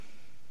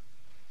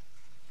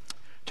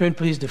Turn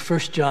please to 1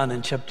 John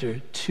in chapter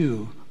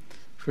 2.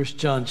 1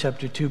 John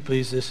chapter 2,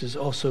 please. This is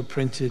also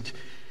printed,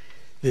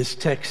 this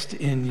text,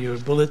 in your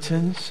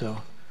bulletin.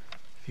 So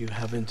if you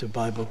haven't a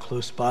Bible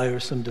close by or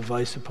some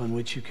device upon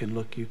which you can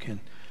look, you can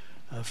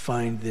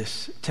find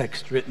this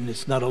text written.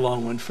 It's not a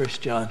long one. 1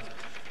 John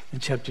in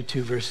chapter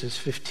 2, verses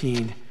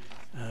 15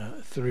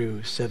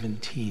 through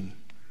 17.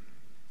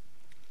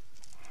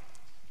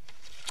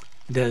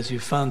 And as you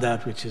found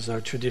that, which is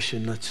our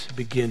tradition, let's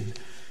begin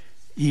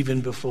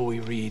even before we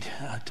read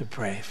to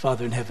pray.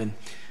 Father in heaven,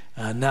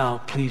 now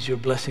please your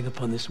blessing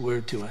upon this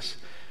word to us,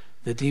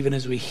 that even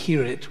as we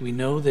hear it, we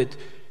know that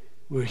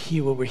what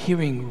we're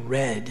hearing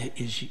read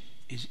is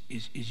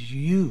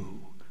you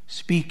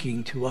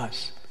speaking to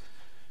us.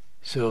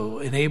 So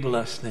enable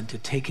us then to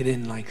take it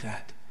in like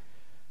that,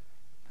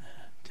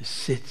 to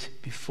sit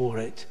before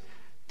it,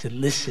 to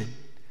listen,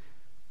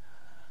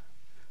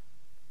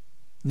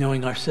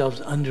 knowing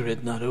ourselves under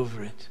it, not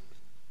over it,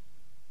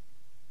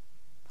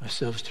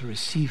 ourselves to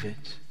receive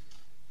it,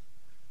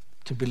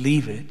 to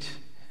believe it,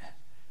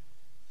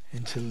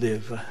 and to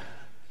live.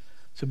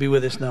 So be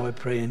with us now, I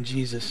pray, in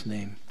Jesus'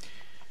 name.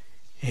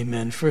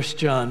 Amen. 1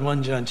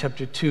 John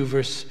chapter 2,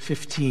 verse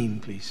 15,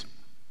 please.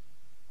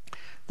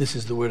 This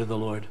is the word of the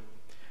Lord.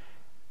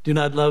 Do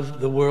not love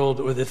the world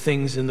or the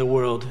things in the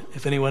world.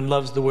 If anyone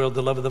loves the world,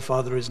 the love of the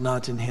Father is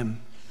not in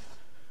him.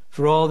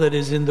 For all that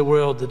is in the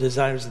world, the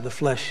desires of the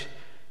flesh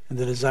and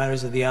the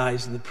desires of the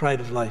eyes and the pride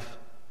of life,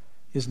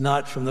 is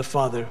not from the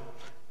Father,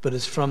 but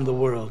is from the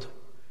world.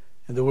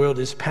 And the world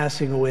is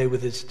passing away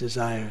with its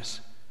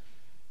desires.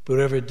 But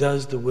whoever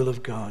does the will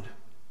of God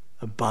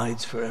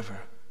abides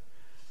forever.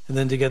 And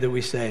then together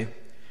we say,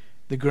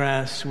 the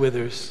grass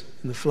withers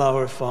and the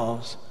flower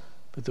falls,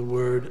 but the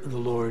word of the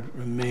Lord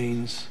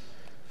remains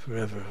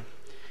forever.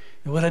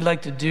 And what I'd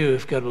like to do,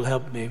 if God will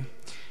help me,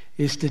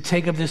 is to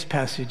take up this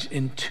passage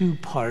in two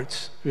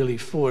parts, really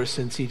four,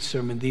 since each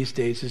sermon these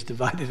days is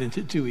divided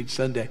into two each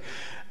Sunday.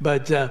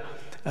 But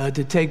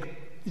to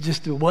take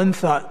just one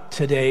thought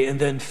today and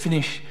then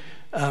finish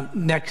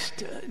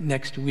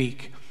next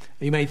week.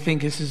 You might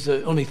think this is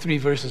only 3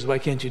 verses. Why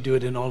can't you do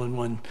it all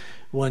in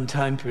one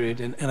time period?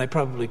 And I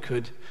probably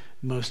could.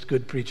 Most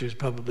good preachers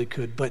probably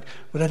could. But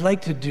what I'd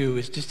like to do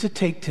is just to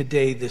take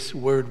today this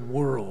word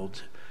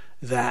world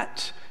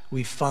that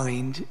we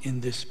find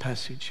in this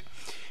passage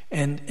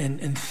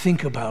and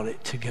think about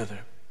it together,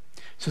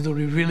 so that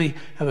we really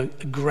have a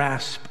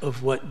grasp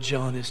of what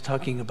John is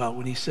talking about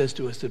when he says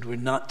to us that we're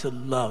not to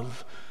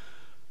love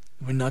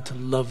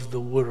the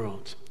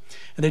world.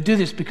 And I do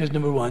this because,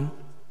 number one,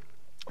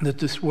 that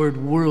this word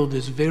world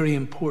is very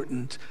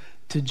important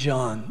to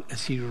John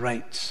as he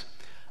writes.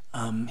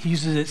 He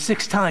uses it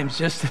 6 times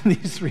just in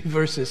these 3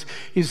 verses.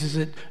 He uses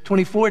it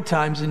 24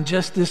 times in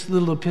just this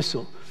little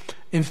epistle.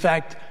 In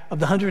fact, of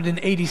the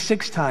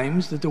 186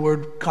 times that the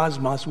word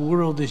cosmos,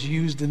 world, is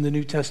used in the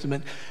New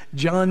Testament,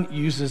 John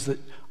uses it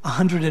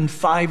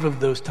 105 of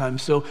those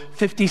times. So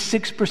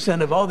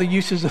 56% of all the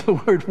uses of the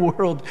word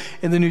world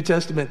in the New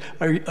Testament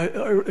are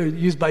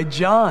used by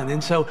John.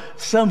 And so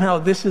somehow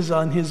this is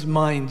on his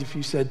mind. If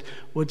you said,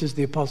 what does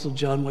the Apostle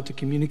John want to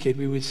communicate?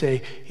 We would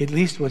say he at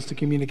least wants to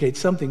communicate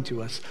something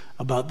to us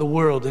about the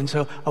world. And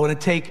so I want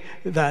to take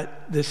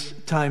this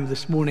time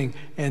this morning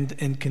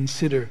and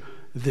consider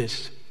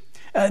this.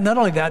 Not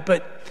only that,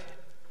 but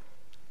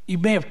you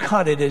may have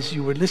caught it as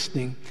you were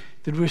listening,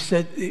 that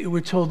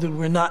we're told that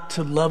we're not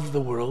to love the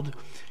world.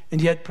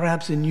 And yet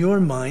perhaps in your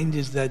mind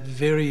is that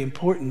very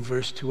important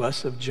verse to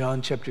us of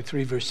John chapter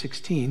 3, verse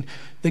 16,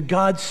 that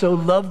God so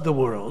loved the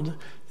world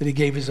that he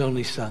gave his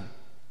only son.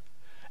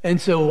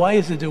 And so why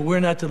is it that we're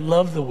not to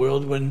love the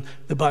world when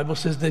the Bible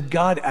says that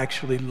God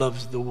actually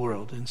loves the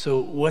world? And so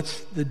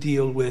what's the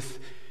deal with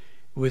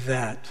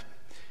that?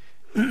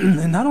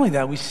 And not only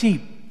that, we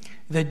see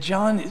that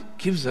John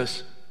gives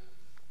us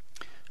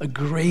a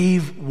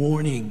grave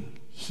warning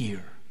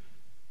here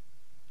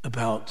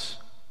about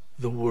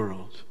the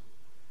world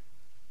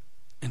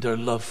and our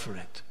love for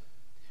it.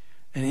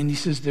 And he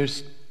says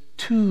there's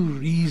 2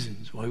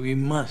 reasons why we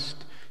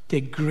must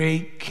take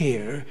great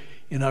care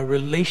in our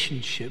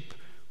relationship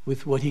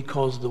with what he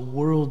calls the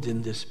world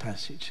in this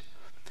passage.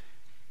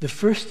 The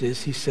first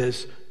is, he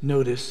says,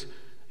 notice,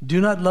 do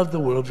not love the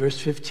world, verse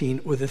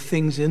 15, or the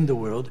things in the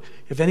world.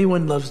 If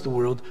anyone loves the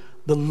world,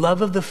 the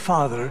love of the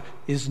Father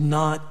is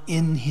not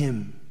in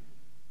him.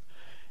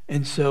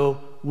 And so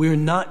we're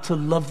not to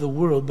love the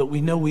world, but we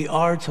know we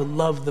are to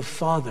love the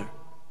Father.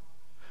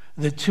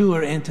 The two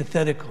are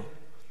antithetical.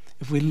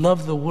 If we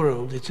love the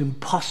world, it's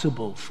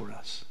impossible for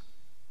us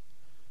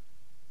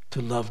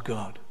to love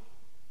God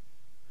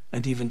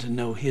and even to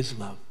know his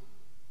love.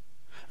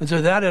 And so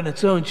that on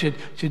its own should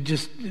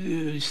just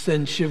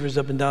send shivers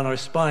up and down our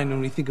spine when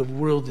we think of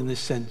world in this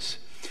sense.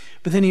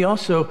 But then he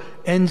also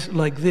ends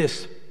like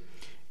this.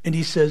 And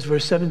he says,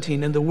 verse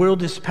 17, and the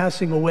world is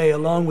passing away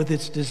along with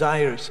its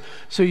desires.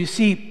 So you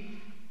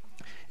see,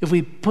 if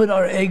we put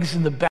our eggs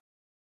in the basket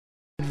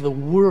of the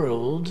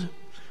world,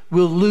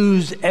 we'll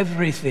lose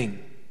everything.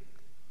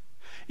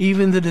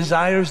 Even the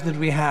desires that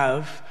we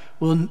have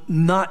will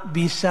not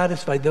be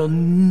satisfied. They'll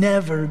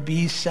never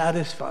be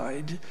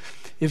satisfied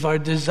if our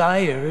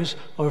desires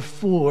are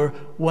for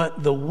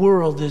what the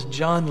world, as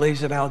John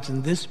lays it out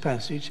in this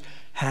passage,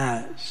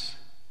 has.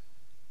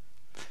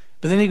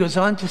 But then he goes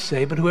on to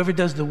say, but whoever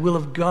does the will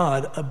of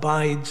God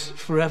abides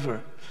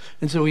forever.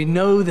 And so we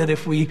know that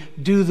if we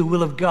do the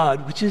will of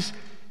God, which is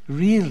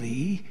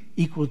really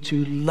equal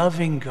to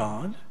loving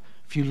God,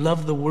 if you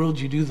love the world,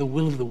 you do the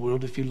will of the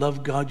world. If you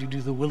love God, you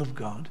do the will of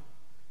God.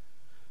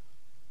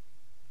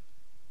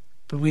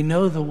 But we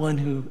know the one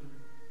who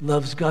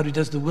loves God, who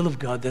does the will of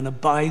God, then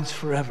abides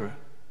forever.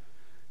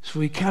 So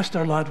we cast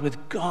our lot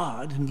with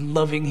God and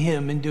loving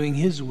him and doing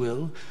his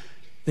will,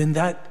 then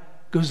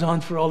that goes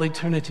on for all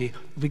eternity.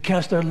 If we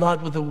cast our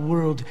lot with the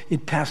world,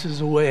 it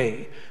passes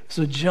away.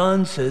 So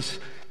John says,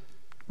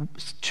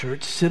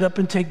 church, sit up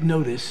and take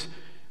notice.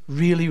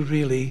 Really,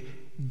 really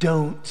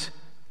don't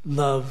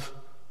love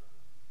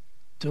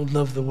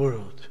the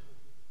world.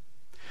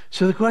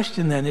 So the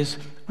question then is,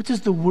 what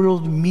does the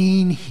world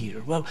mean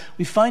here? Well,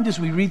 we find as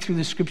we read through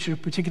the scripture,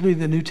 particularly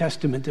the New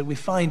Testament, that we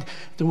find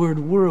the word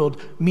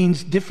world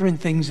means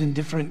different things in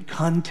different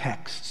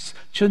contexts.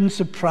 Shouldn't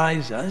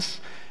surprise us.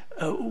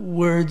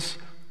 Words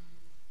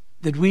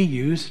that we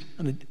use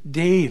on a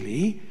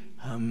daily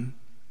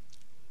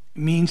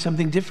mean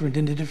something different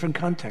in a different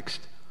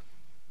context.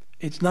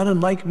 It's not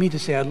unlike me to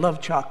say I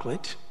love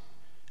chocolate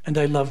and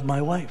I love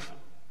my wife.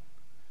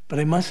 But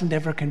I mustn't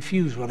ever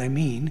confuse what I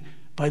mean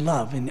by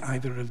love in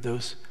either of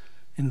those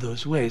in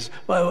those ways.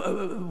 Well,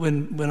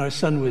 when our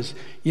son was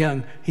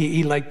young,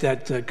 he liked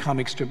that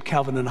comic strip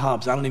Calvin and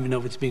Hobbes. I don't even know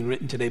if it's being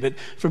written today, but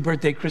for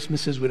birthday,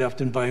 Christmases, we'd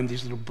often buy him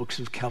these little books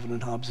of Calvin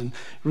and Hobbes and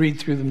read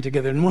through them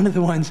together. And one of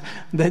the ones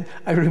that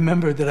I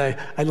remember that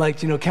I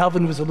liked,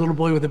 Calvin was a little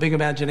boy with a big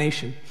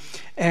imagination.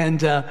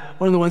 And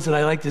one of the ones that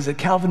I liked is that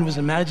Calvin was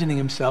imagining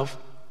himself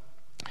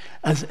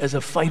as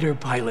a fighter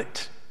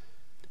pilot.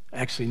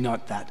 Actually,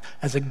 not that.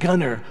 As a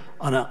gunner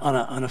on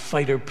a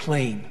fighter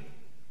plane.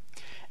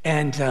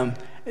 And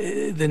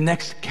the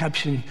next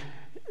caption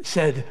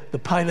said,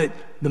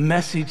 the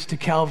message to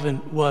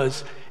Calvin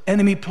was,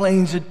 enemy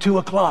planes at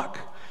 2:00.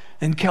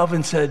 And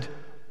Calvin said,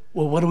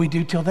 well, what do we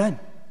do till then?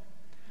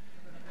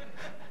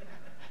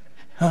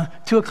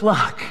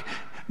 2:00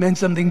 meant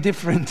something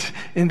different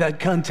in that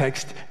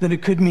context than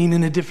it could mean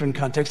in a different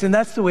context. And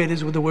that's the way it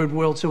is with the word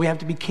world, so we have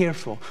to be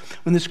careful.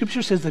 When the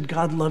scripture says that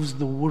God loves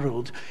the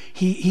world,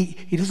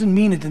 he doesn't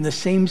mean it in the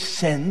same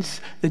sense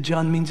that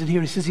John means it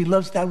here. He says he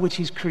loves that which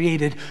he's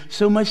created.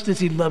 So much does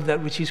he love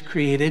that which he's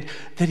created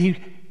that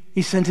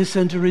he sent his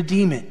son to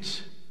redeem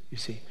it, you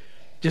see.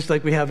 Just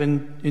like we have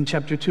in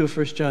chapter 2 of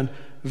 1 John,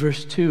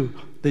 verse 2,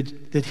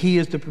 that he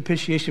is the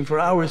propitiation for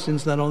our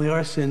sins, not only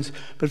our sins,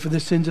 but for the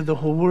sins of the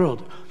whole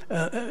world.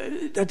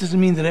 That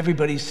doesn't mean that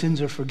everybody's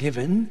sins are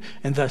forgiven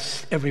and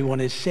thus everyone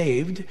is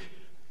saved.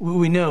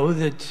 We know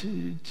that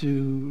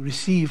to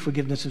receive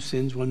forgiveness of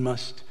sins, one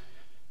must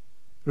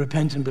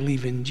repent and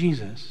believe in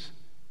Jesus.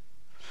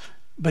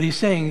 But he's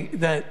saying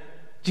that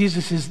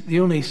Jesus is the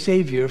only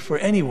Savior for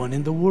anyone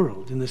in the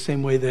world, in the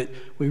same way that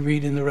we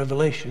read in the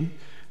Revelation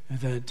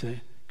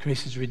that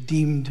Christ has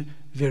redeemed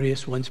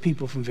various ones,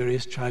 people from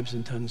various tribes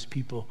and tongues,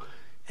 people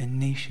and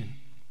nation.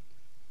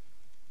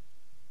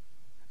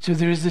 So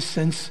there is this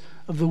sense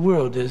of the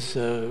world, as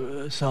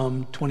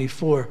Psalm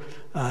 24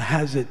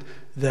 has it,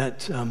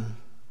 that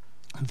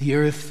the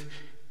earth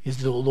is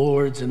the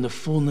Lord's and the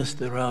fullness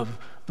thereof,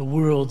 the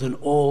world and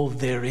all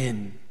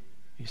therein.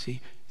 You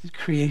see, it's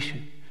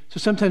creation. So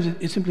sometimes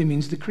it simply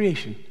means the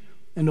creation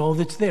and all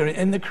that's there.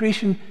 And the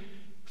creation,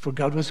 for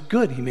God was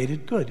good. He made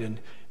it good.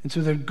 And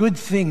so there are good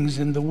things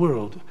in the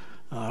world,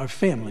 our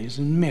families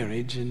and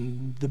marriage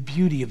and the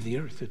beauty of the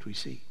earth that we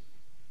see.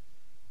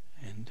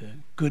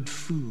 And good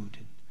food,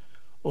 and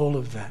all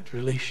of that,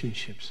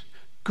 relationships,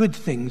 good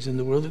things in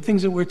the world,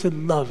 things that we're to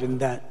love in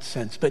that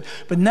sense. But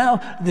now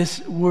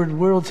this word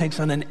world takes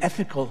on an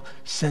ethical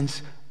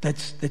sense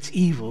that's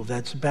evil,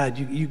 that's bad.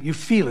 You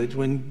feel it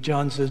when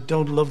John says,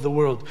 don't love the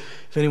world.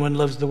 If anyone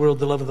loves the world,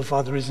 the love of the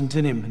Father isn't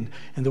in him.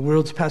 And the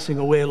world's passing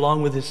away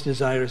along with its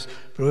desires,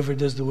 but whoever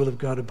does the will of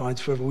God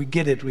abides forever. We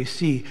get it, we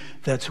see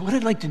that. So what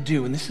I'd like to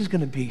do, and this is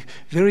going to be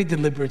very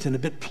deliberate and a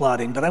bit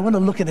plodding, but I want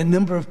to look at a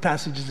number of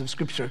passages of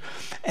Scripture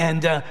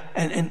and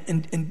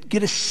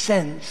get a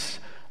sense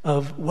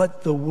of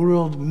what the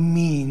world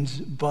means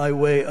by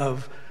way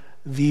of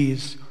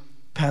these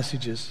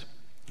passages.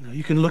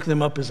 You can look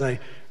them up as I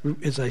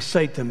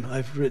cite them.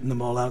 I've written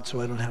them all out so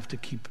I don't have to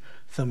keep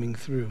thumbing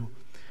through.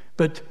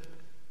 But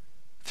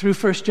through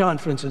 1 John,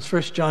 for instance,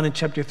 1 John in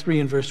chapter 3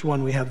 and verse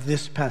 1, we have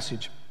this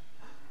passage.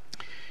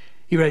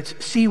 He writes,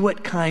 see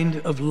what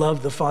kind of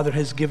love the Father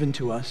has given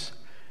to us,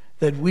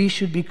 that we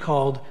should be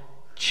called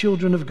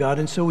children of God,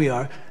 and so we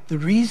are. The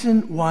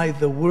reason why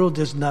the world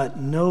does not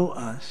know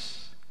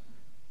us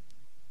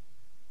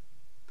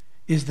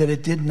is that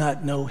it did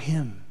not know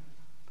him.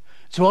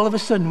 So all of a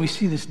sudden we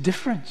see this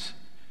difference.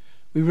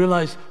 We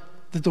realize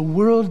that the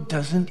world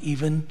doesn't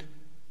even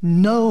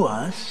know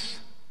us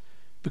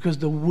because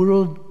the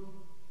world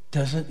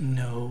doesn't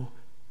know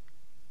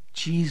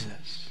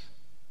Jesus.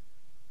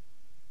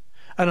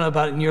 I don't know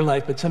about it in your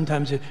life, but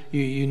sometimes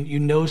you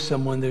know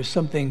someone, there's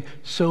something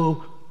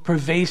so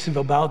pervasive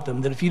about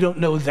them that if you don't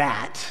know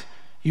that,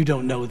 you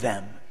don't know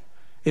them.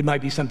 It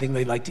might be something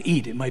they like to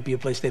eat. It might be a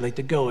place they like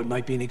to go. It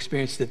might be an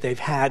experience that they've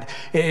had.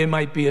 It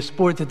might be a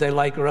sport that they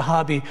like, or a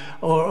hobby,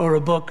 or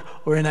a book,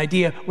 or an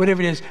idea,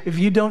 whatever it is. If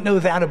you don't know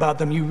that about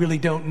them, you really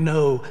don't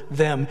know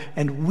them.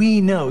 And we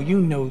know, you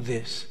know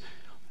this,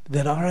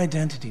 that our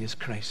identity is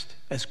Christ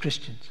as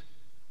Christians.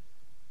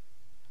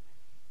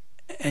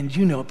 And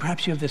you know,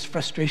 perhaps you have this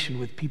frustration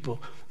with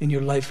people in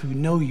your life who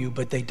know you,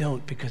 but they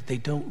don't, because they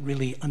don't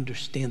really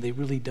understand. They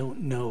really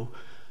don't know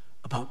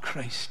about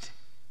Christ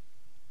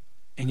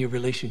and your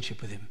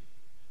relationship with him.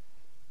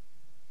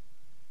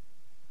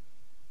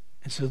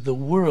 And so the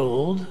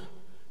world,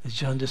 as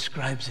John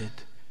describes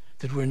it,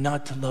 that we're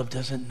not to love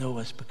doesn't know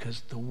us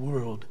because the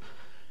world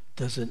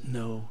doesn't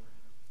know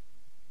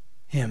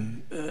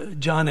him.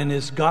 John in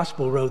his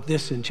gospel wrote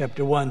this in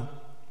chapter 1,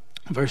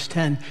 verse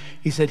 10.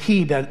 He said,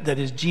 he, that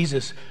is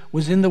Jesus,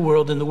 was in the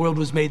world, and the world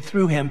was made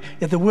through him,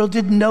 yet the world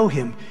didn't know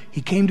him.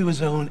 He came to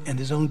his own, and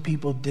his own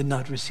people did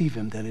not receive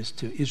him, that is,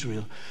 to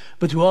Israel.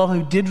 But to all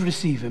who did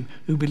receive him,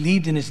 who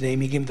believed in his name,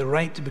 he gave them the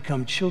right to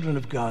become children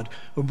of God,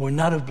 who were born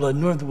not of blood,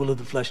 nor of the will of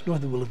the flesh, nor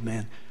of the will of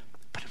man,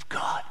 but of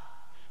God.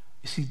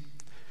 You see,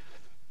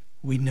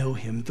 we know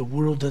him. The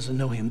world doesn't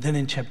know him. Then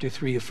in chapter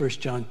 3 of 1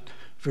 John,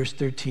 verse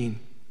 13,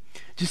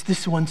 just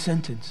this one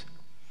sentence,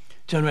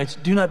 John writes,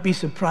 do not be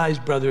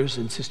surprised, brothers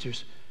and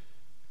sisters,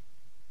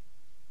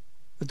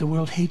 that the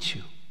world hates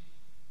you.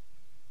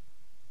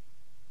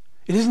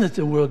 It isn't that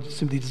the world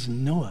simply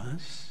doesn't know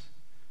us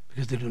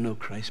because they don't know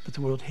Christ, but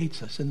the world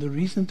hates us. And the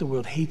reason the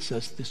world hates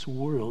us, this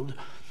world,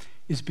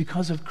 is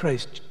because of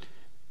Christ.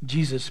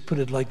 Jesus put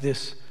it like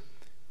this.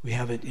 We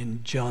have it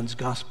in John's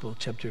Gospel,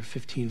 chapter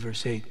 15,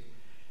 verse 8.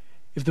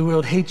 If the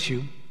world hates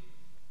you,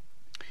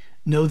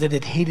 know that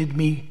it hated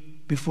me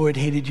before it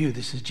hated you.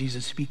 This is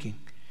Jesus speaking.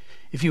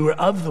 If you were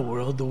of the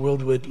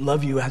world would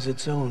love you as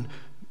its own.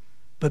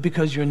 But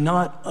because you're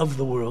not of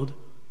the world,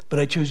 but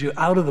I chose you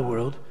out of the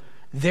world,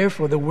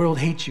 therefore the world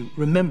hates you.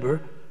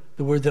 Remember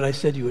the word that I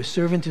said to you, a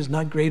servant is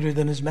not greater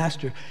than his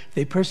master. If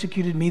they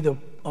persecuted me, they'll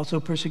also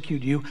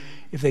persecute you.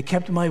 If they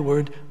kept my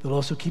word, they'll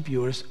also keep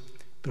yours.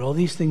 But all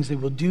these things they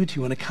will do to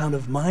you on account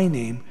of my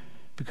name,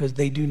 because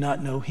they do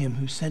not know him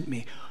who sent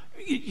me.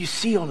 You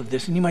see all of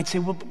this, and you might say,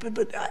 well,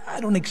 but I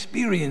don't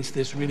experience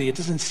this really. It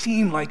doesn't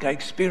seem like I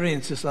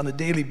experience this on a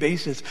daily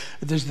basis.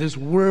 There's this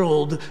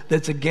world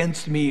that's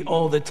against me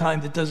all the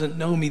time, that doesn't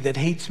know me, that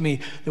hates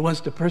me, that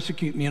wants to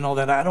persecute me and all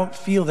that. I don't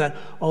feel that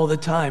all the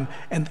time.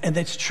 And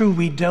that's true,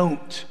 we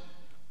don't.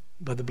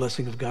 By the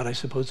blessing of God, I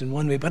suppose, in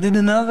one way. But in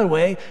another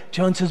way,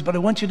 John says, but I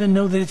want you to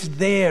know that it's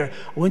there.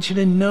 I want you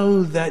to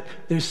know that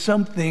there's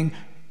something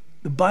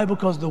the Bible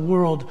calls the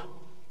world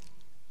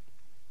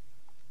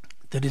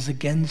that is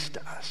against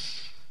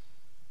us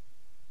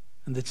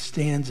and that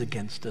stands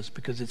against us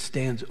because it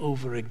stands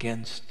over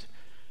against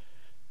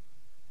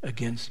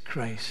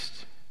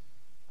Christ.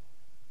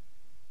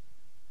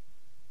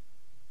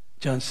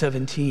 John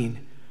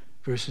 17,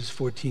 verses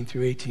 14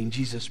 through 18,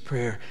 Jesus'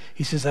 prayer.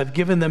 He says, I've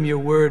given them your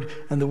word,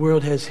 and the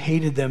world has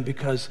hated them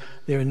because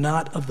they're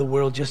not of the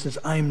world, just as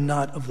I'm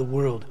not of the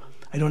world.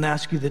 I don't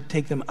ask you to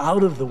take them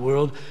out of the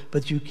world,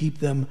 but you keep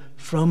them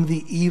from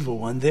the evil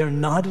one. They're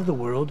not of the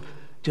world,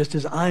 just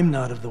as I'm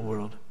not of the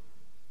world.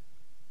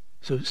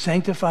 So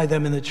sanctify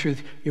them in the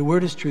truth. Your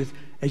word is truth.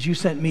 As you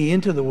sent me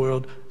into the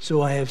world,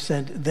 so I have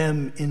sent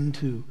them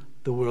into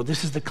the world.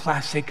 This is the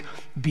classic,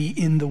 be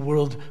in the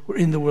world. We're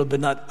in the world, but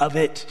not of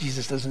it.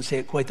 Jesus doesn't say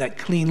it quite that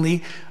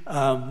cleanly.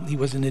 He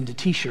wasn't into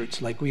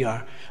t-shirts like we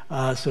are.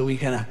 So we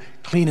kind of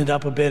clean it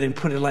up a bit and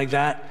put it like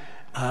that.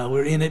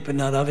 We're in it, but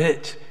not of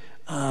it.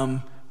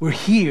 We're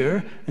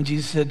here, and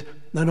Jesus said,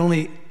 not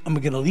only am I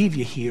going to leave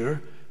you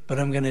here, but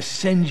I'm going to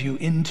send you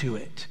into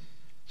it.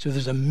 So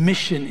there's a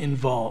mission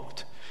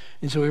involved.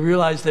 And so we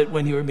realize that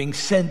when you are being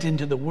sent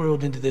into the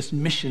world, into this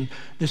mission,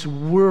 this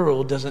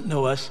world doesn't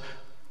know us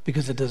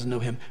because it doesn't know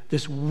him.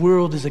 This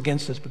world is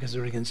against us because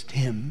they're against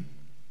him.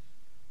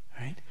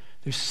 Right?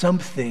 There's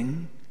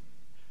something,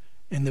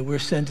 and that we're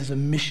sent as a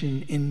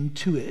mission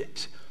into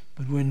it,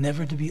 but we're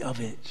never to be of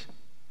it.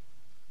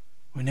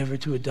 We're never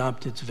to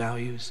adopt its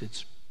values,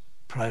 its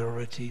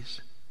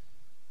priorities,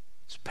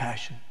 its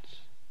passions.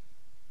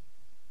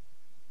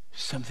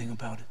 There's something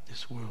about it,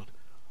 this world,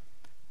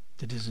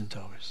 that isn't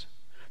ours.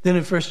 Then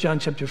in 1 John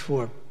chapter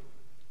 4,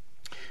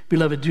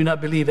 beloved, do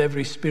not believe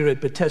every spirit,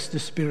 but test the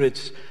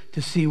spirits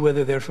to see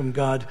whether they're from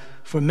God.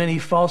 For many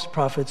false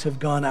prophets have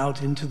gone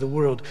out into the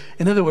world.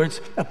 In other words,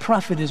 a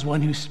prophet is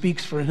one who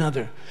speaks for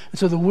another. And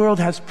so the world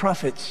has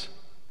prophets.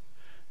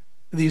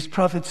 These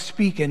prophets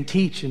speak and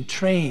teach and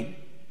train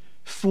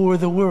for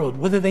the world,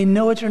 whether they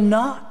know it or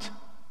not.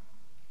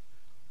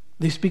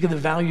 They speak of the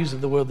values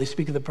of the world. They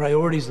speak of the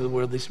priorities of the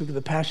world. They speak of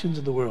the passions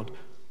of the world.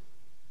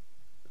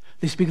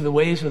 They speak of the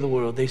ways of the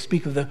world. They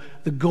speak of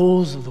the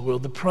goals of the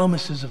world, the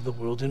promises of the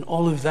world, and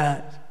all of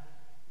that.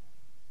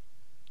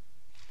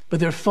 But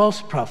they're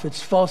false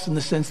prophets, false in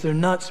the sense they're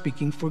not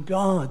speaking for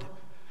God.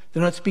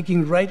 They're not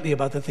speaking rightly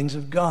about the things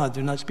of God.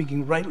 They're not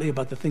speaking rightly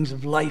about the things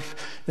of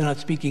life. They're not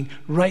speaking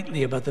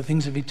rightly about the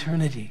things of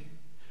eternity.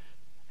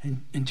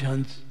 And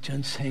John's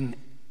saying,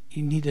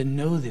 you need to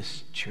know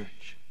this,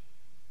 church.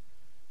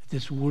 That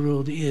this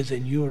world is,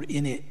 and you're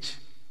in it.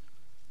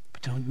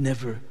 But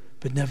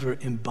never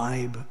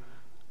imbibe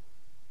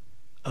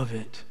of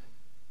it.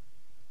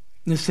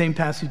 In the same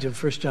passage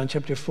of 1 John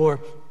chapter 4,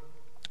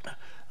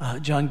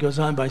 John goes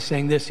on by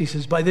saying this. He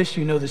says, by this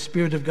you know the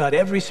Spirit of God.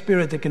 Every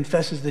spirit that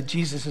confesses that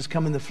Jesus has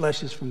come in the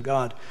flesh is from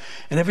God.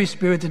 And every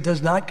spirit that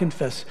does not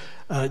confess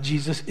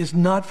Jesus is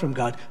not from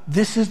God.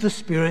 This is the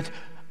spirit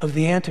of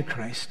the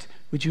Antichrist,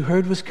 which you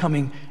heard was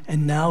coming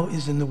and now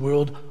is in the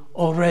world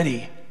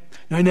already.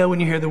 Now I know when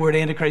you hear the word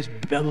Antichrist,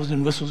 bells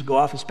and whistles go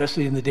off,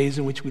 especially in the days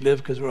in which we live,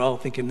 because we're all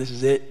thinking this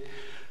is it.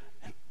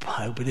 And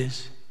I hope it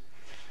is.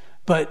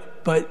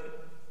 But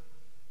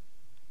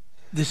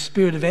the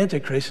spirit of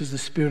Antichrist is the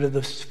spirit of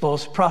the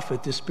false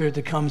prophet, the spirit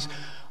that comes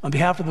on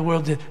behalf of the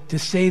world to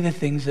say the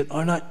things that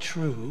are not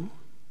true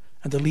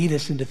and to lead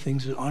us into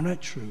things that are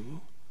not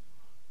true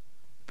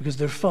because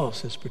they're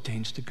false as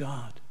pertains to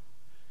God.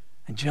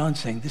 And John's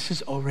saying this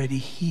is already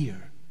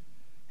here.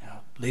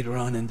 Now, later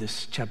on in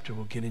this chapter,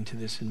 we'll get into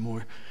this in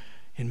more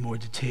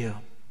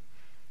detail.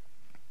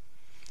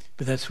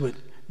 But that's what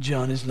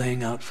John is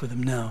laying out for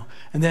them now.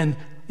 And then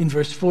in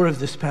verse 4 of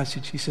this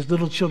passage, he says,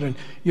 little children,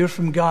 you're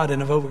from God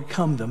and have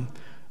overcome them,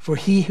 for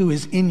he who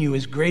is in you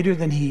is greater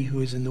than he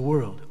who is in the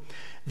world.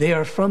 They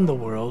are from the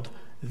world,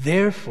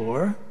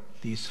 therefore,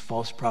 these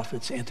false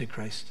prophets,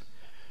 Antichrist,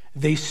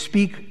 they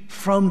speak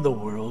from the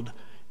world,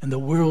 and the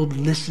world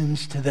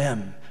listens to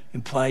them.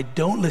 Implied,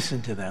 don't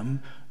listen to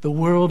them, the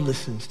world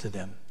listens to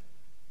them.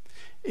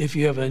 If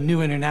you have a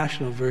New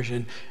International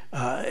Version,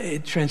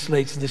 it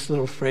translates this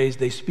little phrase,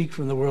 they speak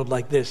from the world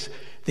like this.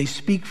 They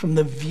speak from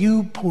the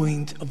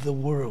viewpoint of the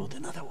world.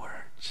 In other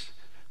words,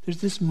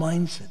 there's this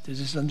mindset, there's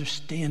this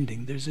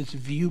understanding, there's this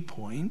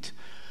viewpoint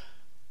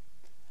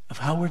of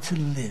how we're to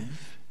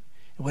live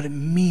and what it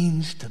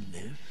means to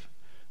live,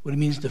 what it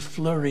means to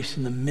flourish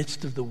in the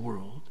midst of the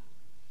world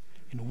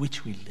in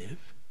which we live.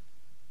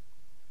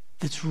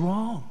 That's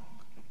wrong.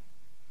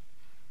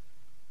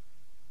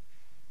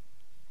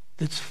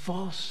 That's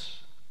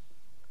false.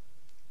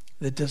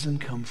 That doesn't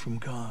come from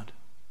God.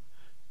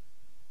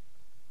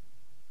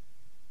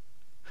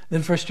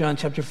 Then 1 John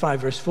chapter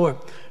 5, verse 4.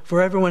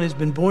 For everyone who has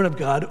been born of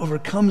God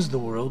overcomes the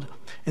world,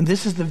 and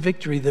this is the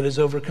victory that has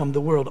overcome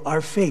the world,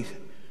 our faith.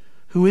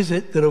 Who is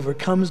it that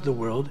overcomes the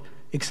world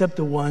except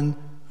the one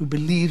who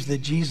believes that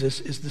Jesus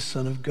is the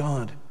Son of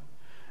God?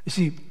 You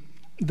see,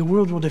 the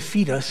world will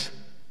defeat us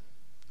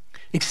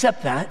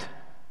except that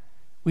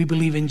we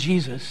believe in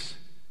Jesus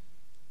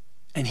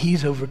and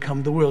he's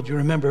overcome the world. You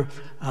remember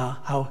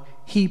how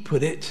he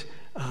put it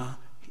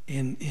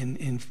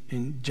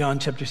in John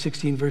chapter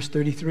 16, verse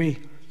 33.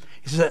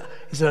 He said,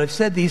 I've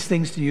said these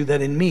things to you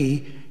that in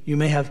me you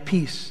may have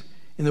peace.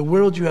 In the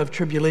world you have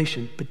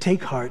tribulation, but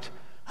take heart,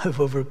 I've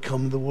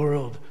overcome the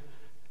world.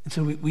 And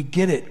so we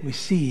get it. We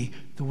see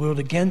the world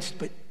against,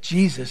 but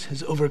Jesus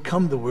has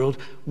overcome the world.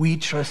 We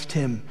trust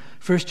him.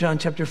 1 John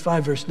chapter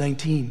 5, verse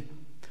 19.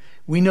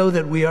 We know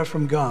that we are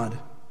from God,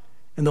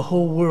 and the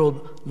whole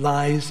world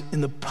lies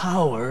in the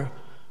power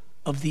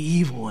of the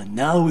evil one.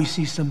 Now we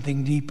see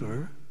something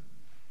deeper.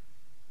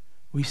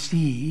 We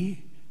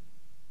see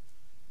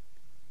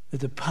that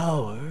the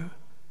power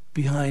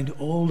behind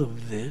all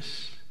of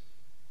this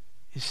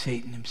is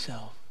Satan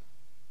himself.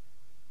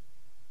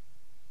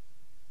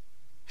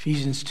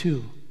 Ephesians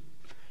 2.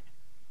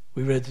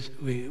 We read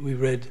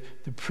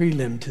the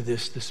prelim to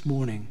this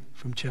morning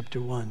from chapter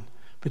 1.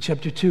 But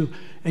chapter 2,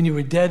 and you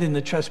were dead in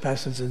the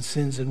trespasses and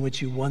sins in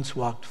which you once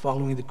walked,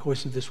 following the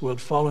course of this world,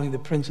 following the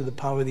prince of the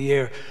power of the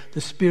air, the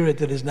spirit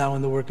that is now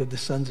in the work of the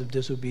sons of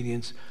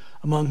disobedience,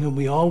 among whom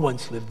we all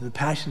once lived in the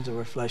passions of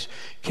our flesh,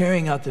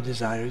 carrying out the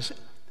desires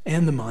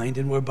and the mind,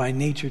 and were by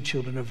nature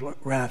children of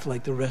wrath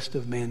like the rest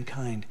of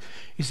mankind.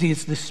 You see,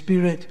 it's the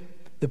spirit,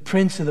 the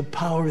prince of the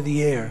power of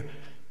the air,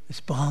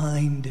 that's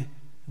behind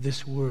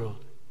this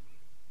world.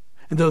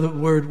 And though the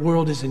word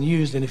world isn't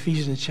used in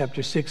Ephesians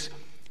chapter 6,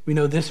 we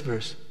know this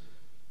verse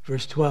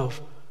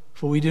 12.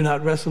 For we do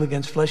not wrestle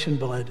against flesh and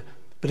blood,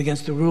 but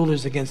against the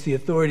rulers, against the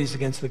authorities,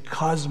 against the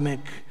cosmic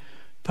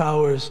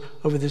powers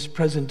over this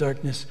present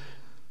darkness,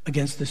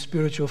 against the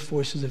spiritual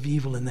forces of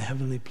evil in the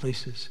heavenly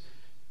places.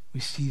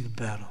 We see the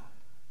battle.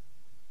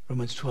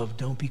 Romans 12,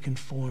 don't be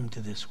conformed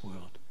to this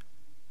world,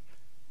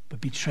 but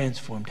be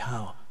transformed.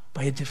 How?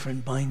 By a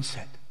different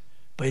mindset,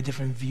 by a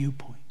different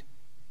viewpoint,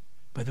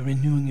 by the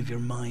renewing of your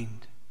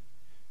mind,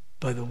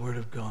 by the word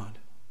of God.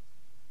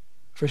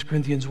 1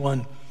 Corinthians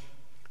 1,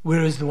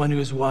 where is the one who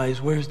is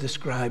wise? Where is the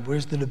scribe? Where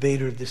is the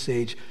debater of this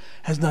age?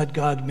 Has not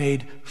God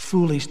made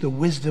foolish the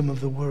wisdom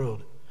of the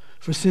world?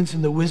 For since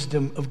in the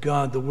wisdom of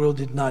God, the world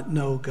did not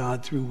know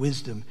God through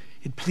wisdom,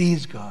 it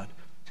pleased God,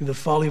 through the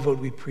folly of what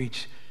we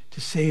preach,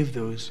 to save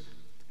those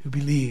who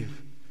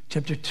believe.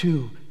 Chapter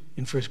 2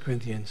 in 1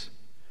 Corinthians.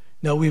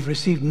 Now we've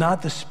received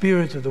not the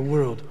spirit of the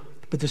world,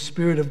 but the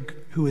Spirit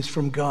who is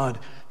from God,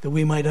 that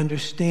we might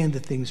understand the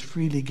things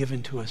freely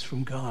given to us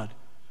from God.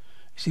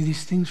 You see,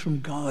 these things from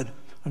God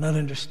are not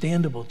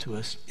understandable to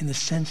us in the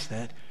sense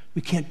that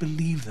we can't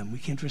believe them, we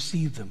can't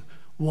receive them.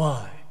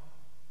 Why?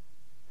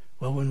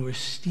 Well, when we're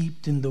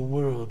steeped in the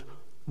world,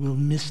 we'll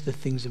miss the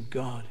things of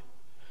God.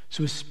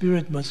 So His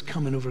Spirit must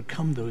come and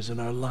overcome those in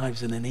our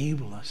lives and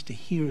enable us to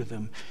hear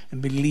them and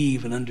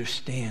believe and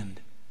understand.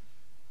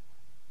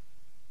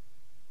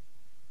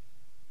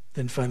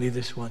 Then finally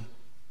this one.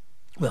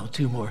 Well,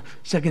 two more.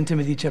 2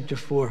 Timothy chapter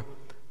 4.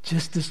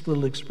 Just this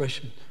little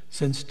expression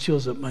sends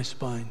chills up my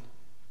spine.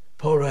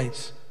 Paul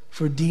writes,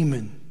 For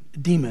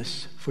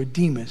Demas,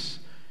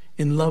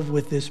 in love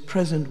with this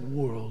present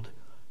world,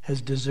 has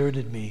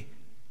deserted me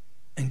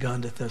and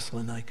gone to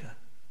Thessalonica.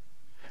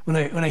 When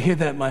I hear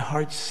that, my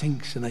heart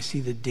sinks and I see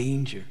the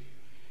danger.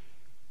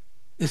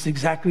 This is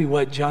exactly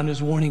what John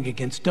is warning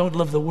against. Don't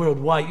love the world.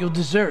 Why? You'll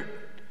desert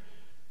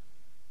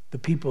the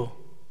people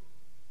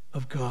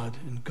of God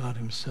and God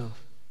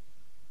Himself.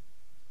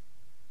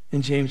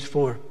 In James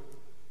 4,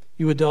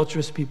 you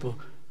adulterous people,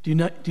 do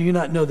you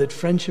not know that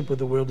friendship with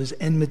the world is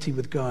enmity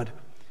with God?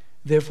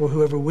 Therefore,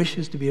 whoever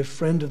wishes to be a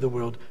friend of the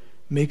world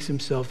makes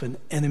himself an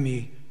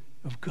enemy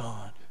of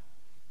God.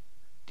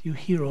 Do you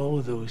hear all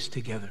of those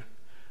together?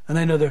 And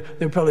I know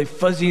they're probably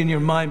fuzzy in your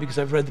mind because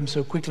I've read them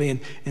so quickly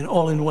and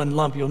all in one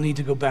lump. You'll need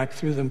to go back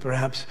through them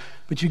perhaps.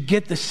 But you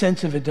get the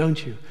sense of it,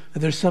 don't you? That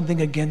there's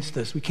something against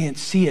us. We can't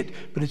see it,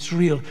 but it's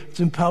real. It's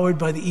empowered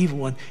by the evil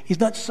one. He's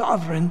not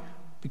sovereign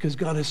because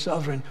God is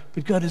sovereign,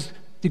 but God has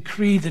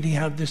decreed that He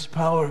have this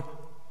power.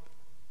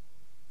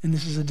 And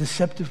this is a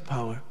deceptive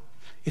power.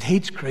 It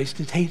hates Christ.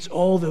 It hates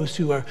all those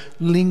who are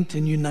linked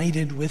and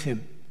united with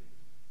Him.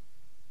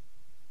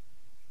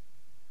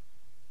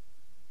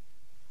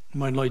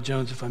 Martin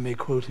Lloyd-Jones, if I may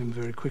quote him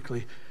very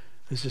quickly,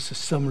 is just a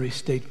summary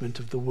statement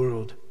of the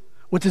world.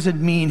 What does it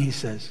mean, he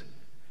says?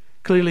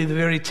 Clearly, the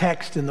very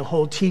text and the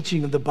whole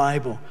teaching of the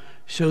Bible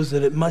shows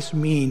that it must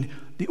mean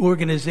the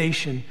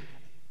organization,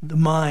 the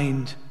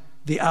mind,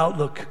 the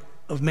outlook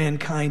of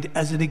mankind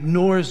as it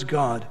ignores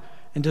God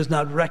and does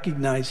not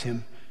recognize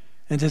Him,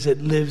 and as it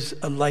lives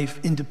a life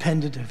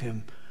independent of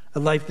Him, a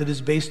life that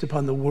is based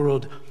upon the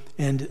world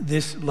and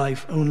this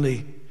life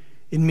only.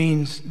 It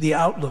means the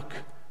outlook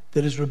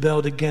that has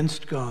rebelled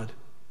against God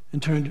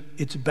and turned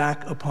its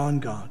back upon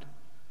God.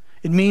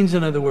 It means,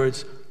 in other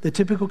words, the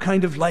typical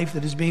kind of life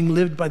that is being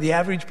lived by the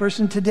average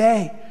person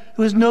today,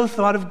 who has no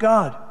thought of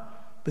God,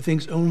 but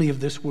thinks only of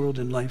this world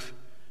and life,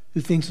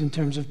 who thinks in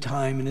terms of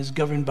time and is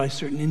governed by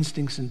certain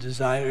instincts and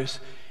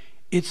desires.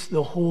 It's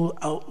the whole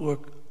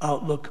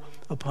outlook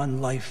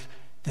upon life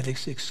that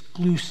is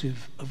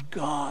exclusive of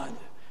God.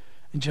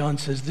 And John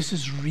says, this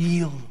is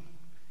real.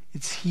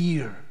 It's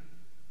here.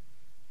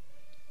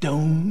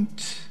 Don't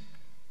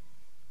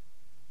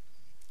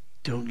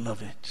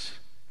love it.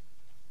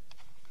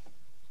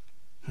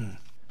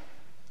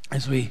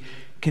 As we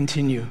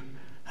continue,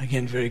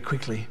 again very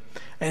quickly,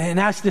 and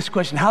ask this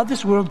question, how did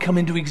this world come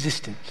into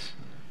existence?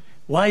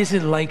 Why is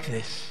it like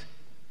this?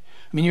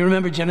 I mean, you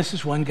remember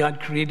Genesis 1, God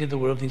created the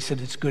world, and He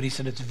said it's good. He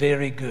said it's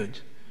very good.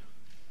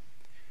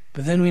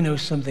 But then we know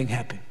something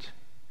happened.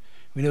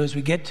 We know as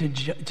we get to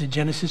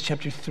Genesis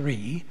chapter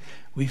 3,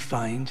 we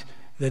find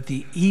that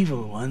the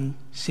evil one,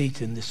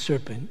 Satan, the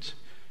serpent,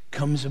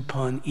 comes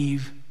upon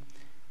Eve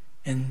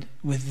and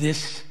with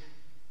this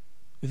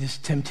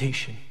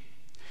temptation.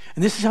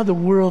 And this is how the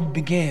world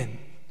began,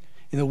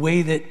 in the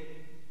way that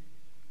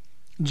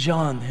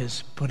John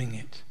is putting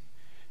it.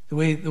 The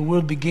way the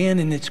world began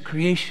in its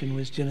creation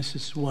was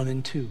Genesis 1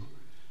 and 2.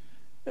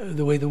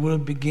 The way the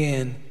world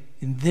began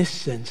in this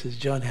sense, as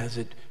John has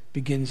it,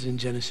 begins in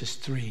Genesis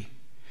 3.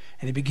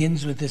 And it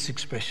begins with this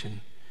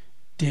expression,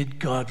 did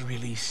God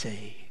really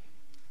say?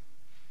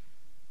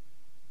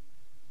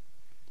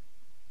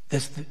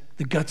 That's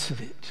the guts of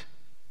it.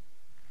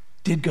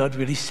 Did God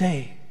really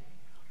say?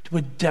 To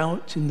put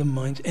doubt in the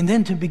minds, and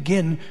then to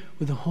begin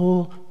with a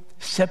whole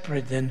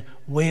separate then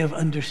way of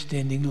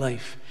understanding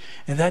life.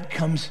 And that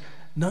comes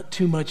not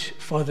too much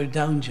farther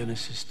down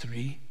Genesis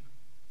 3.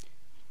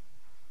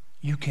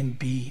 You can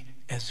be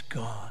as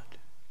God.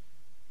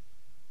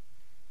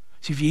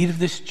 See, if you eat of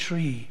this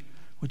tree,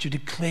 what you're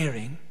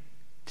declaring,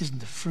 it isn't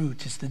the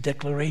fruit, it's the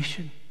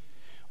declaration.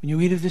 When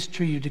you eat of this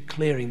tree, you're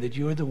declaring that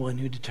you're the one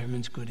who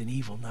determines good and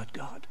evil, not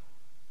God.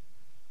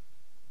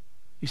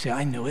 You say,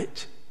 I know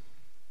it.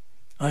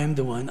 I am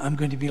the one. I'm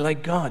going to be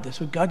like God. That's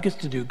what God gets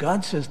to do.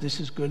 God says this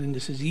is good and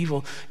this is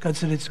evil. God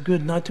said it's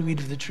good not to eat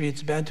of the tree.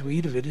 It's bad to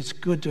eat of it. It's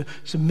good to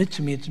submit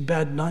to me. It's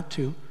bad not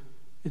to.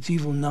 It's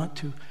evil not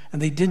to.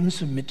 And they didn't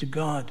submit to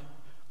God,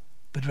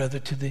 but rather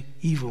to the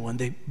evil one.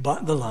 They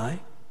bought the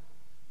lie,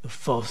 the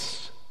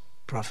false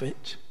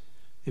prophet.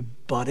 They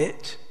bought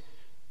it,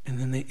 and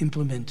then they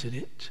implemented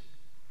it.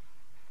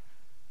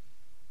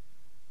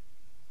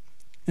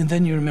 And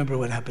then you remember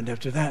what happened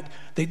after that.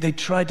 They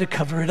tried to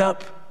cover it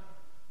up.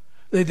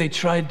 They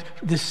tried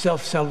this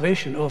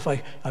self-salvation. Oh, if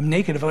I'm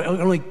naked, if I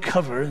only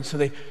cover. And so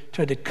they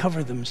tried to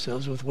cover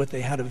themselves with what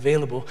they had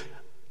available.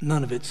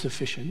 None of it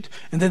sufficient.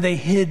 And then they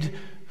hid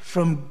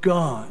from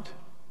God.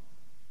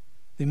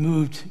 They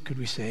moved, could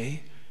we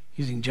say,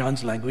 using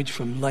John's language,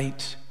 from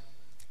light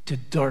to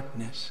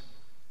darkness.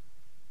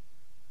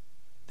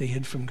 They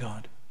hid from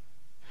God.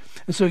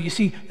 And so you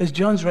see, as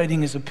John's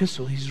writing his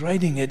epistle, he's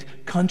writing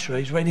it contra,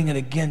 he's writing it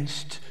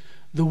against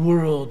the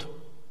world.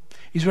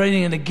 He's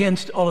writing it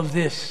against all of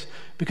this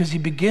because he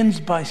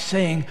begins by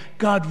saying,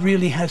 God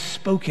really has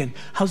spoken.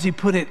 How's he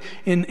put it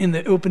in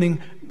the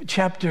opening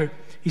chapter?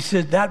 He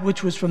said, that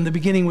which was from the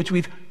beginning, which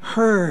we've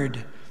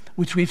heard,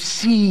 which we've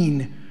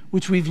seen,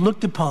 which we've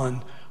looked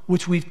upon,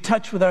 which we've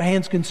touched with our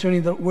hands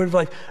concerning the word of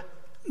life.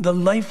 The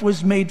life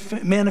was made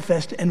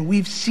manifest, and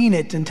we've seen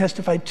it and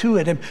testified to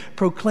it and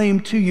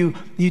proclaimed to you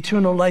the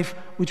eternal life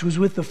which was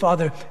with the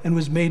Father and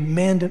was made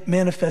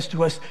manifest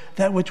to us.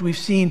 That which we've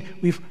seen,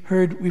 we've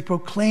heard, we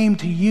proclaim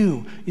to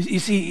you. You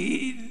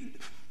see,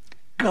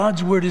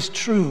 God's word is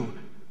true.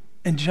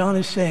 And John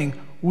is saying,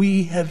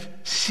 we have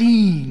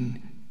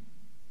seen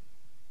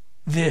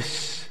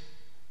this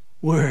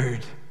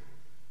word.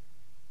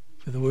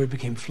 For the word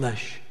became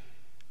flesh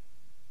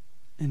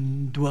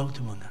and dwelt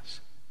among us.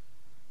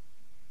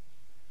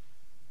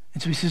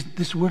 And so he says,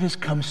 this word has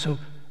come, so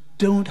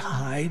don't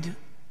hide.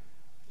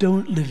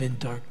 Don't live in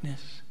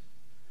darkness.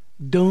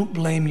 Don't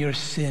blame your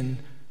sin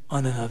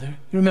on another.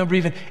 You remember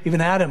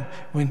even Adam,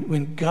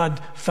 when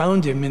God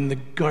found him in the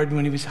garden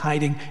when he was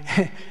hiding,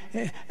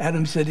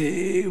 Adam said,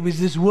 it was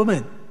this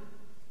woman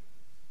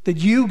that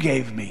you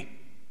gave me.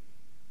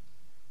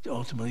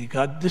 Ultimately,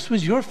 God, this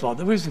was your fault.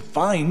 It was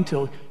fine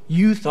till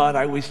you thought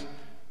I was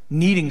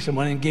needing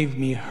someone and gave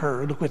me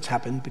her. Look what's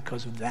happened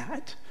because of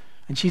that.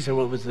 And she said,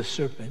 well, it was the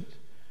serpent.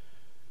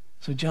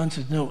 So John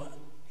says, no,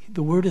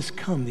 the word has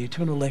come. The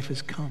eternal life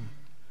has come.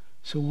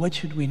 So what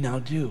should we now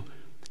do?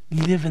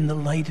 Live in the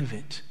light of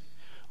it.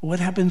 What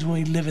happens when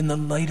we live in the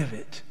light of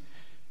it?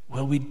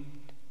 Well, we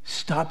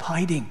stop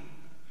hiding.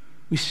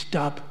 We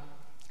stop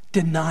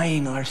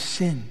denying our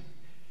sin.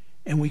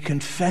 And we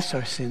confess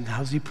our sin.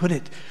 How's he put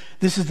it?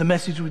 This is the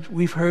message which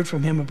we've heard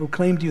from him and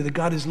proclaimed to you, that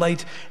God is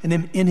light, and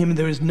in him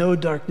there is no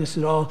darkness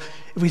at all.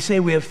 If we say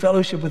we have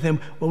fellowship with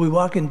him while we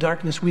walk in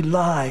darkness, we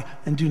lie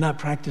and do not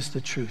practice the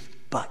truth.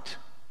 But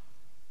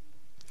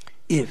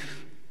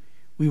if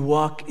we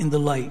walk in the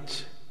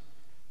light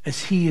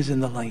as he is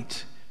in the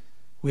light,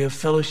 we have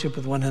fellowship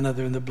with one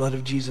another, and the blood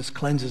of Jesus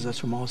cleanses us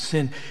from all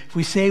sin. If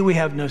we say we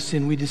have no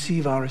sin, we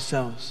deceive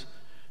ourselves,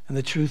 and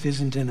the truth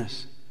isn't in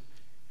us.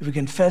 If we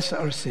confess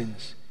our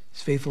sins,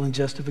 he's faithful and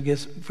just to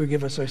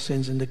forgive us our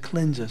sins and to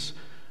cleanse us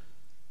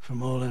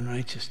from all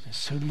unrighteousness.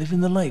 So live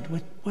in the light.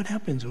 What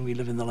happens when we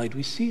live in the light?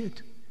 We see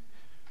it.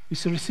 We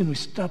see our sin. We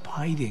stop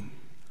hiding.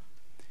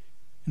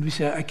 And we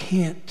say, I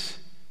can't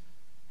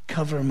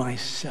cover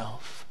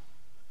myself.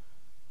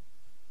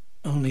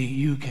 Only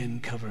you can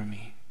cover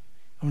me.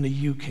 Only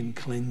you can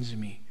cleanse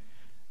me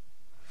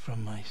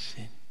from my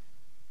sin.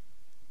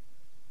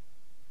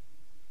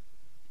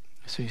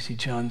 So you see,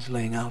 John's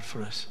laying out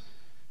for us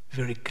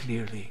very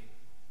clearly.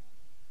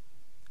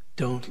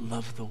 Don't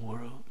love the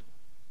world.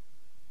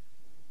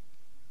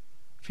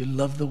 If you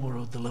love the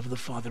world, the love of the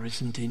Father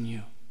isn't in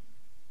you.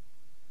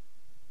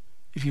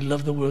 If you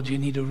love the world, you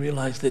need to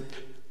realize that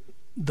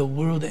the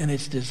world and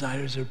its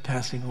desires are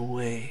passing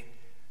away.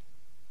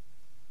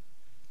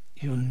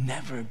 You'll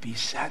never be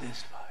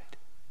satisfied.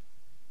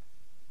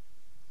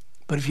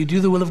 But if you do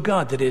the will of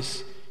God, that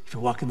is, if you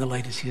walk in the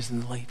light as he is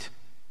in the light,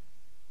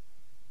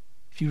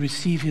 if you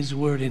receive his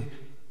word and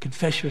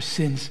confess your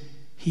sins,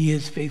 he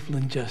is faithful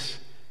and just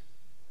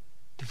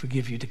to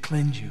forgive you, to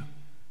cleanse you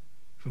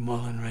from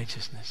all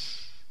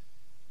unrighteousness.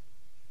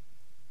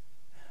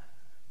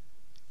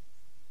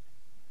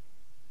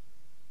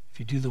 If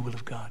you do the will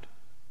of God,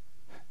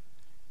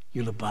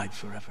 you'll abide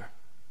forever.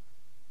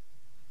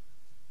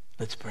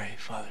 Let's pray.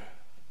 Father,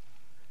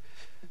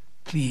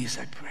 please,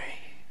 I pray,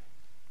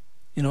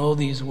 in all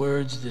these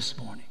words this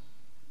morning,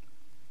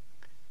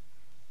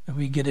 that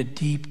we get a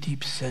deep,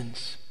 deep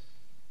sense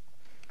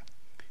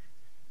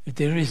that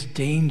there is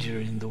danger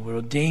in the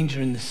world, danger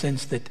in the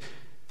sense that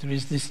there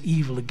is this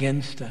evil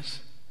against us,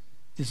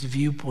 this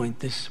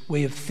viewpoint, this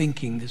way of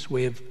thinking, this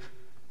way of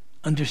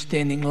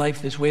understanding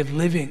life, this way of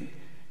living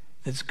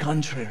that's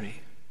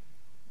contrary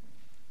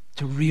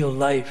to real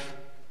life.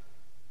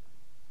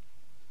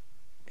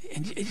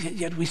 And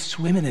yet we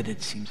swim in it,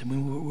 it seems. I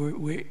mean,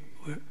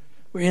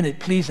 we're in it.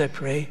 Please, I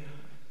pray,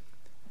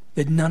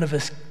 that none of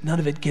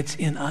it gets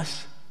in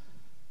us.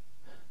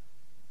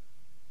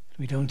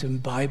 We don't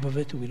imbibe of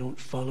it, we don't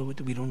follow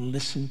it, we don't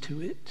listen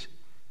to it.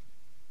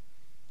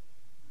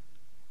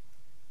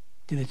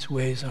 And its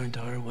ways aren't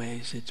our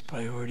ways, its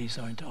priorities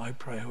aren't our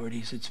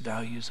priorities, its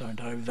values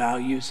aren't our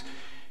values.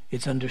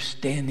 Its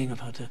understanding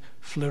of how to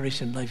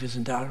flourish in life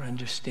isn't our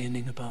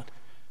understanding about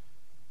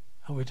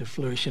how we're to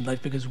flourish in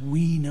life, because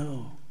we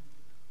know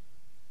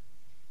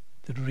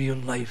that real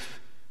life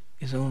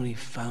is only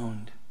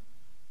found,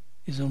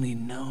 is only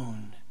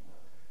known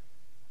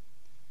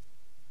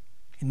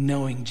in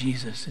knowing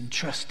Jesus and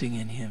trusting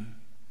in him.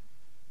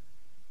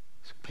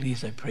 So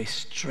please, I pray,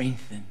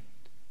 strengthen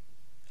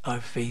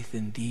our faith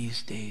in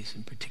these days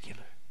in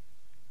particular.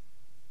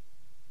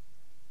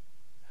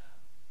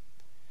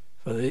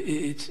 Father,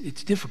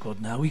 it's difficult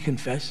now. We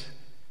confess.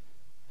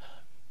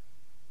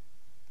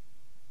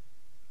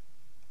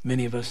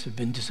 Many of us have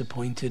been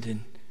disappointed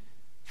in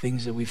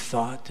things that we've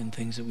thought and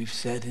things that we've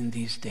said in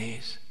these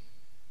days,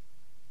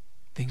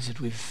 things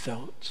that we've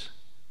felt.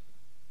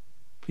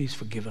 Please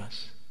forgive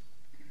us.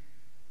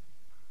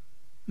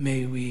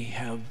 May we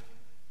have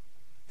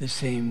the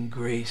same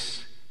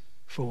grace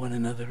for one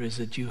another as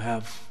that you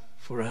have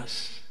for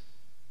us.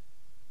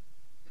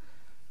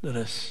 Let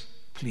us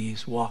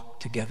please walk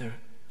together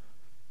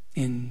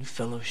in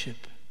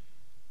fellowship.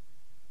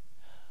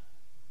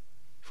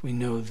 If we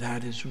know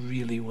that is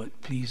really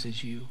what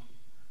pleases you,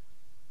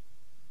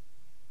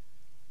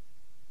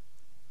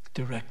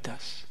 direct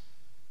us,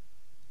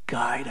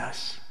 guide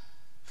us,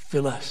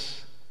 fill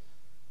us,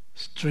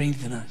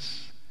 strengthen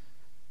us,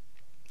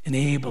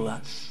 enable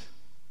us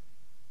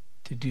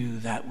to do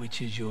that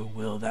which is your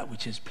will, that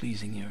which is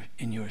pleasing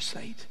in your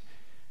sight.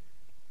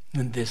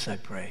 And this I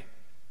pray.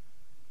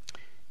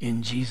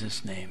 In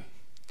Jesus' name,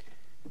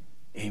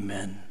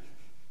 amen.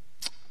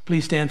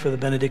 Please stand for the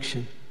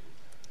benediction.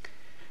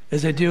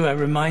 As I do, I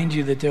remind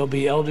you that there'll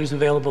be elders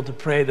available to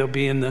pray. They'll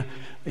be in the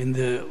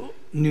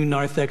new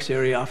narthex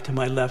area off to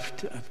my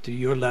left, to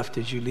your left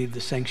as you leave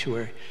the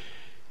sanctuary,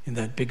 in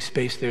that big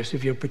space there. So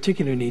if you have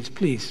particular needs,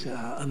 please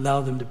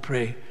allow them to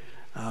pray.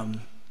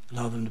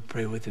 Allow them to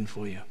pray with and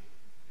for you.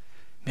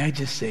 May I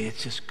just say,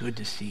 it's just good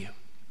to see you.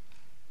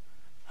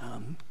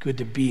 Good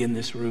to be in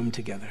this room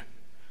together,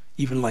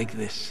 even like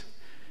this.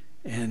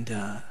 And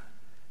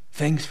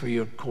thanks for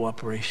your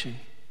cooperation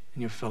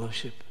and your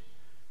fellowship.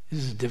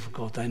 This is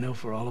difficult, I know,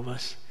 for all of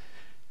us.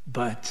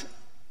 But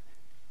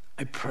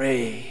I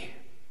pray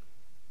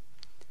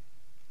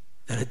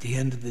that at the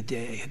end of the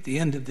day, at the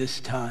end of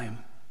this time,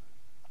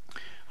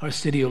 our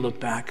city will look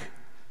back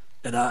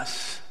at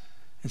us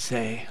and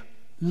say,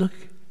 look,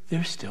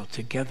 they're still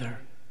together.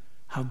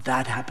 How'd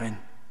that happen?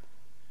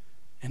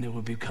 And it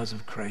will be because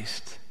of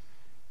Christ.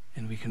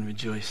 And we can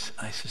rejoice,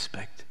 I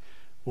suspect,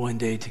 one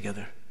day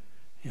together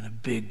in a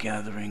big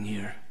gathering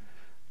here,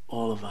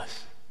 all of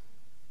us.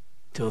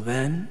 Till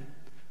then,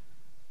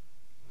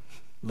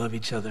 love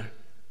each other.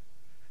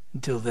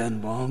 Until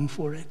then, long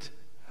for it.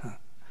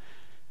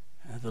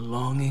 The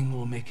longing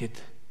will make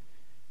it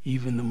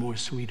even the more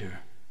sweeter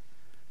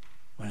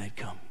when it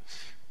comes.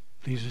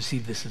 Please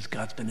receive this as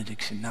God's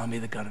benediction. Now may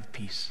the God of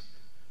peace,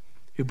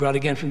 who brought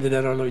again from the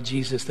dead our Lord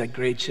Jesus, that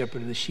great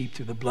shepherd of the sheep,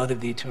 through the blood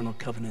of the eternal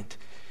covenant,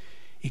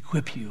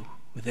 equip you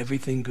with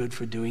everything good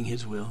for doing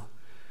his will,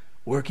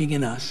 working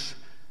in us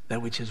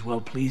that which is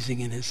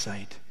well-pleasing in his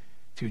sight,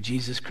 through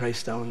Jesus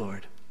Christ our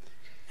Lord.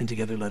 And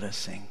together let us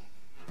sing.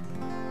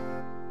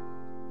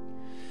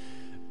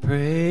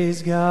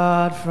 Praise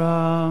God,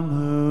 from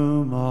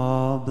whom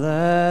all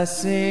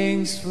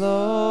blessings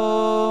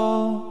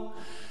flow.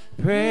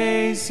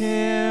 Praise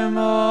him,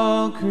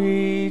 all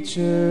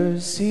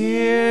creatures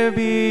here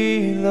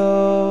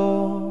below.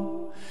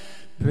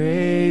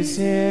 Praise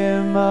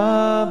him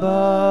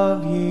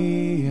above,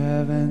 ye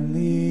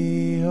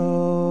heavenly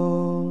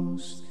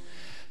hosts.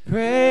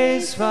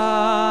 Praise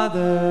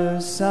Father,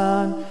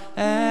 Son,